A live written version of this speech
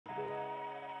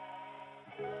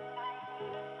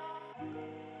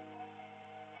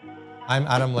I'm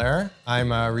Adam Lerer.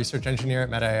 I'm a research engineer at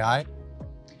Meta AI.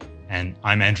 And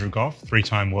I'm Andrew Goff,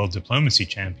 three-time world diplomacy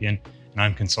champion, and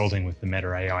I'm consulting with the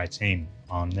Meta AI team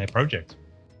on their project.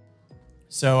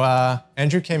 So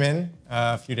Andrew came in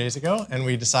a few days ago, and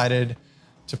we decided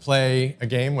to play a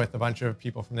game with a bunch of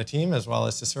people from the team, as well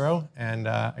as Cicero. And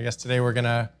I guess today we're going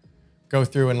to go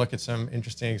through and look at some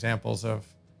interesting examples of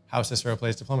how Cicero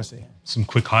plays diplomacy. Some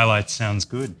quick highlights sounds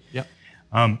good. Yep.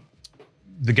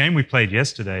 The game we played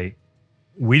yesterday,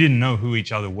 we didn't know who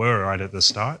each other were right at the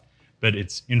start, but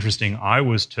it's interesting. I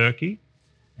was Turkey,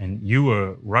 and you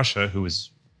were Russia, who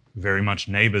was very much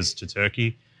neighbors to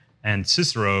Turkey, and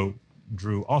Cicero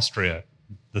drew Austria,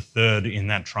 the third in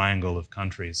that triangle of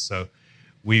countries. So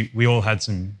we all had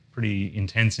some pretty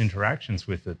intense interactions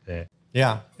with it there.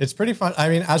 Yeah, it's pretty fun. I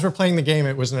mean, as we're playing the game,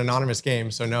 it was an anonymous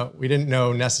game, so we didn't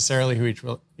know necessarily who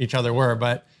each other were,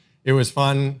 but it was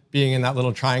fun being in that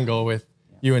little triangle with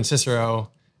you and Cicero,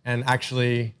 and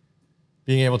actually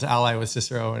being able to ally with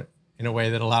Cicero in a way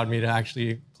that allowed me to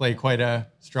actually play quite a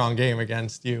strong game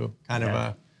against you. Kind of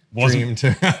a dream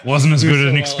to wasn't as good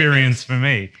an experience for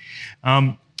me.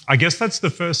 I guess that's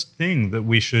the first thing that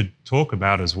we should talk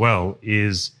about as well,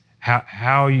 is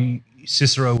how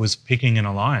Cicero was picking an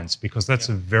alliance, because that's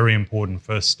a very important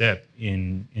first step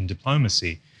in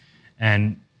diplomacy.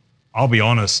 And I'll be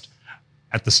honest,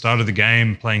 at the start of the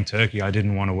game, playing Turkey, I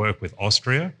didn't want to work with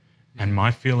Austria. And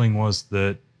my feeling was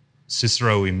that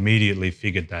Cicero immediately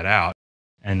figured that out,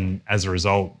 and as a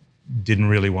result, didn't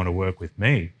really want to work with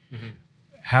me. Mm-hmm.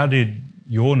 How did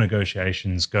your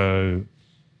negotiations go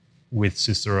with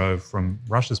Cicero from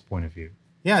Russia's point of view?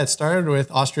 Yeah, it started with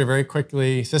Austria very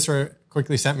quickly. Cicero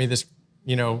quickly sent me this,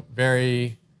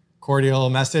 very cordial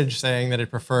message saying that it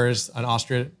prefers an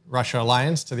Austria-Russia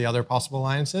alliance to the other possible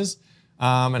alliances,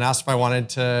 and asked if I wanted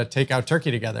to take out Turkey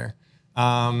together.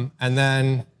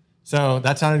 So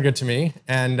that sounded good to me.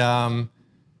 And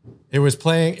it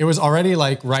was already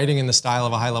like writing in the style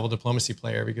of a high-level diplomacy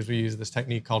player, because we use this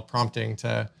technique called prompting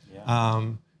to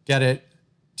get it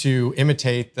to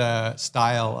imitate the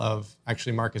style of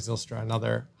actually Marcus Zylstra,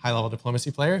 another high-level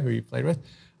diplomacy player who you played with.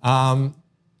 And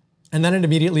then it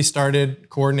immediately started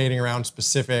coordinating around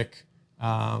specific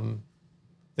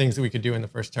things that we could do in the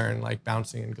first turn, like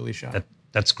bouncing in Galicia.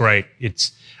 That's great.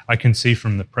 I can see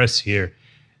from the press here,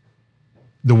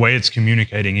 the way it's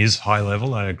communicating is high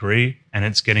level, I agree, and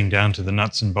it's getting down to the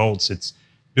nuts and bolts. It's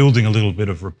building a little bit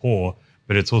of rapport,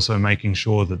 but it's also making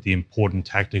sure that the important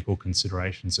tactical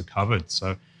considerations are covered.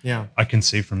 So yeah, I can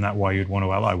see from that why you'd want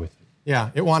to ally with it.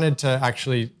 Yeah, it wanted to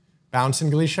actually bounce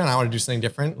in Galicia, and I wanted to do something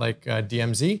different, like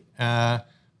DMZ.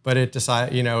 But it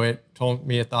decided, it told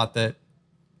me it thought that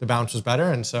the bounce was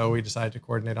better, and so we decided to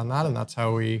coordinate on that, and that's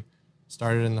how we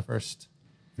started in the first.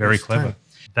 Very clever.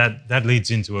 That leads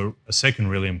into a second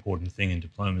really important thing in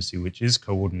diplomacy, which is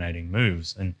coordinating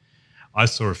moves. And I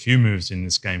saw a few moves in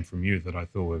this game from you that I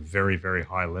thought were very, very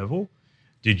high level.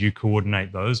 Did you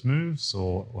coordinate those moves,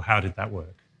 or how did that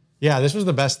work? Yeah, this was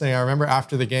the best thing. I remember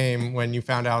after the game, when you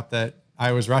found out that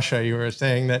I was Russia, you were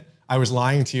saying that I was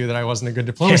lying to you, that I wasn't a good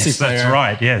diplomacy player. Yes, that's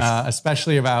right, yes.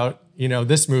 Especially about,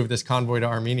 this move, this convoy to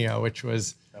Armenia, which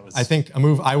was, I think, a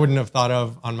move I wouldn't have thought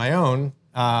of on my own.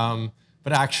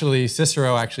 But actually,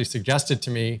 Cicero actually suggested to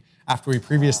me, after we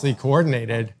previously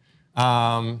coordinated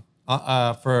for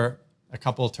a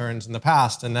couple of turns in the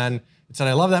past, and then it said,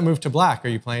 I love that move to black. Are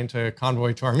you playing to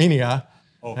convoy to Armenia?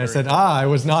 And I said, I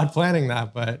was not planning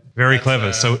that, but... Very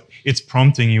clever. So it's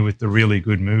prompting you with the really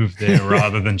good move there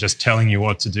rather than just telling you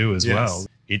what to do as well.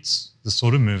 It's the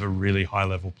sort of move a really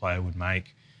high-level player would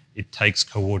make. It takes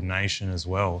coordination as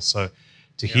well. So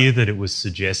to hear that it was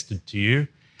suggested to you,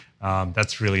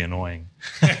 that's really annoying.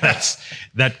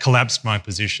 That collapsed my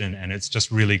position, and it's just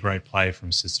really great play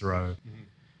from Cicero.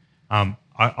 Mm-hmm.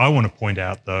 I want to point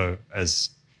out, though,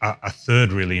 as a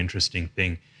third really interesting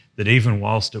thing, that even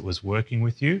whilst it was working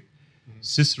with you,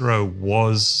 Cicero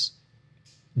was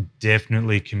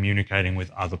definitely communicating with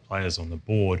other players on the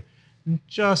board, and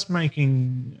just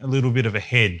making a little bit of a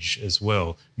hedge as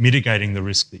well, mitigating the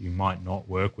risk that you might not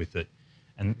work with it.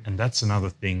 And that's another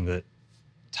thing that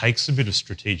takes a bit of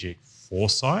strategic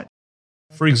foresight.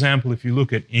 For example, if you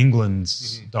look at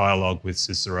England's dialogue with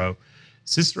Cicero,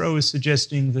 Cicero is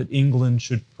suggesting that England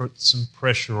should put some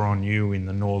pressure on you in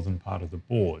the northern part of the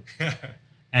board.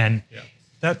 And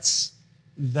that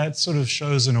sort of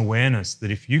shows an awareness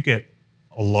that if you get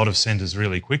a lot of centres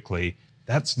really quickly,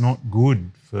 that's not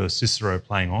good for Cicero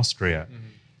playing Austria.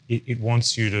 Mm-hmm. It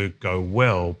wants you to go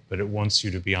well, but it wants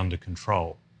you to be under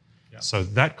control. So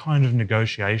that kind of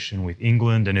negotiation with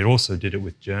England, and it also did it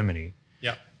with Germany,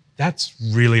 that's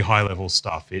really high-level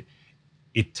stuff.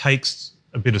 It takes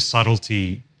a bit of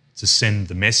subtlety to send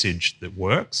the message that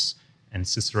works, and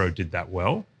Cicero did that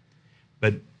well.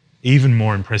 But even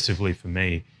more impressively for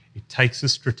me, it takes a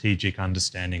strategic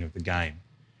understanding of the game.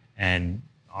 And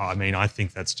I mean, I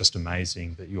think that's just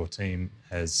amazing that your team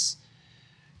has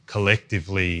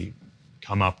collectively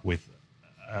come up with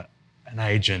an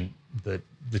agent that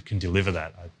can deliver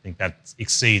that. I think that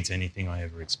exceeds anything I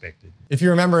ever expected. If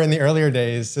you remember in the earlier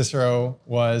days, Cicero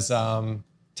was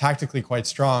tactically quite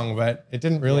strong, but it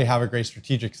didn't really have a great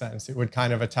strategic sense. It would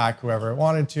kind of attack whoever it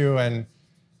wanted to and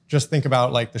just think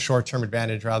about like the short-term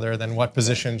advantage rather than what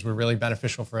positions were really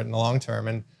beneficial for it in the long term.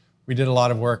 And we did a lot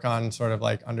of work on sort of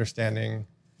like understanding,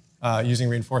 using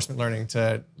reinforcement learning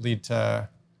to lead to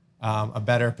a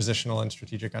better positional and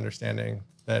strategic understanding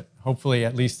that hopefully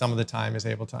at least some of the time is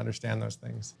able to understand those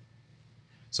things.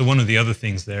 So one of the other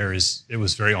things there is it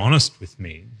was very honest with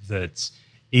me that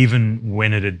even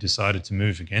when it had decided to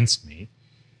move against me,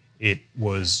 it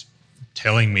was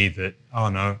telling me that, oh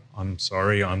no, I'm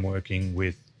sorry, I'm working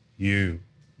with you,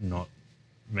 not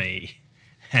me.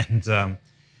 And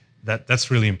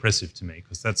that's really impressive to me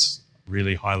because that's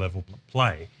really high level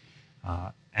play.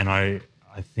 And I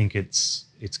think it's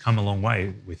come a long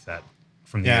way with that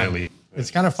from the early. It's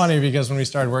kind of funny because when we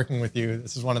started working with you,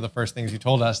 this is one of the first things you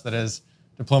told us, that as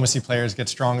diplomacy players get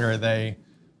stronger, they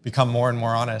become more and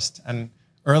more honest. And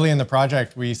early in the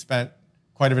project, we spent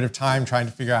quite a bit of time trying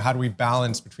to figure out how do we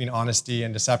balance between honesty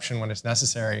and deception when it's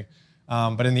necessary.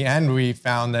 But in the end, we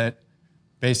found that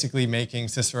basically making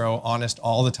Cicero honest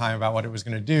all the time about what it was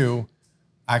going to do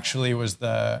actually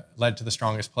led to the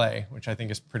strongest play, which I think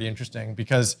is pretty interesting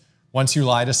because once you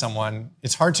lie to someone,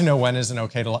 it's hard to know when is an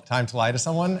okay time to lie to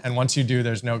someone. And once you do,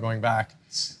 there's no going back.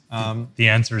 The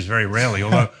answer is very rarely,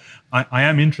 although I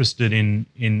am interested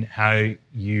in how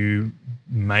you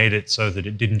made it so that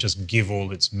it didn't just give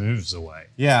all its moves away.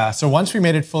 Yeah, so once we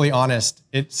made it fully honest,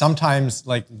 it sometimes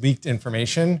like leaked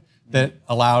information that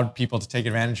allowed people to take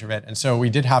advantage of it. And so we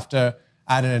did have to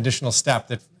add an additional step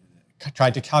that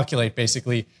tried to calculate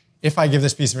basically, if I give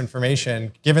this piece of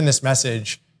information, given this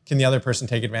message, can the other person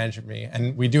take advantage of me?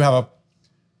 And we do have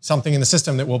something in the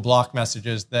system that will block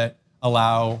messages that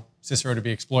allow Cicero to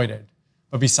be exploited.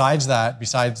 But besides that,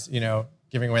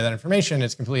 giving away that information,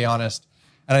 it's completely honest.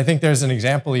 And I think there's an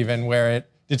example even where it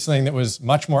did something that was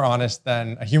much more honest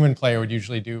than a human player would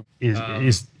usually do.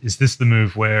 Is this the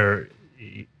move where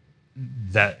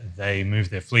that they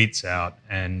moved their fleets out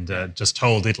and just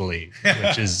told Italy,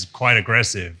 which is quite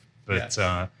aggressive, but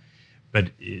but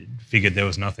it figured there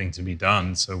was nothing to be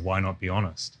done, so why not be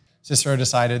honest? Cicero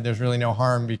decided there's really no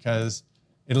harm because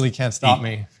Italy can't stop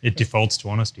me. It defaults to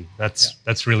honesty.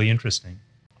 That's really interesting.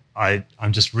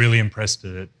 I'm just really impressed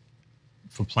at it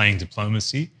for playing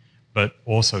diplomacy, but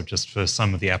also just for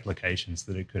some of the applications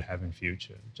that it could have in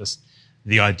future. Just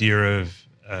the idea of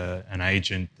an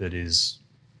agent that is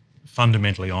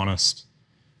fundamentally honest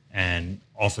and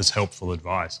offers helpful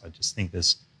advice. I just think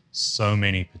there's so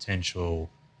many potential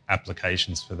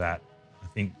applications for that. I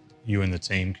think you and the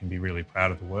team can be really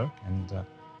proud of the work, and I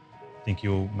think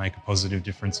you'll make a positive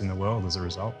difference in the world as a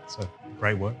result. So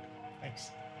great work.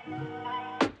 Thanks.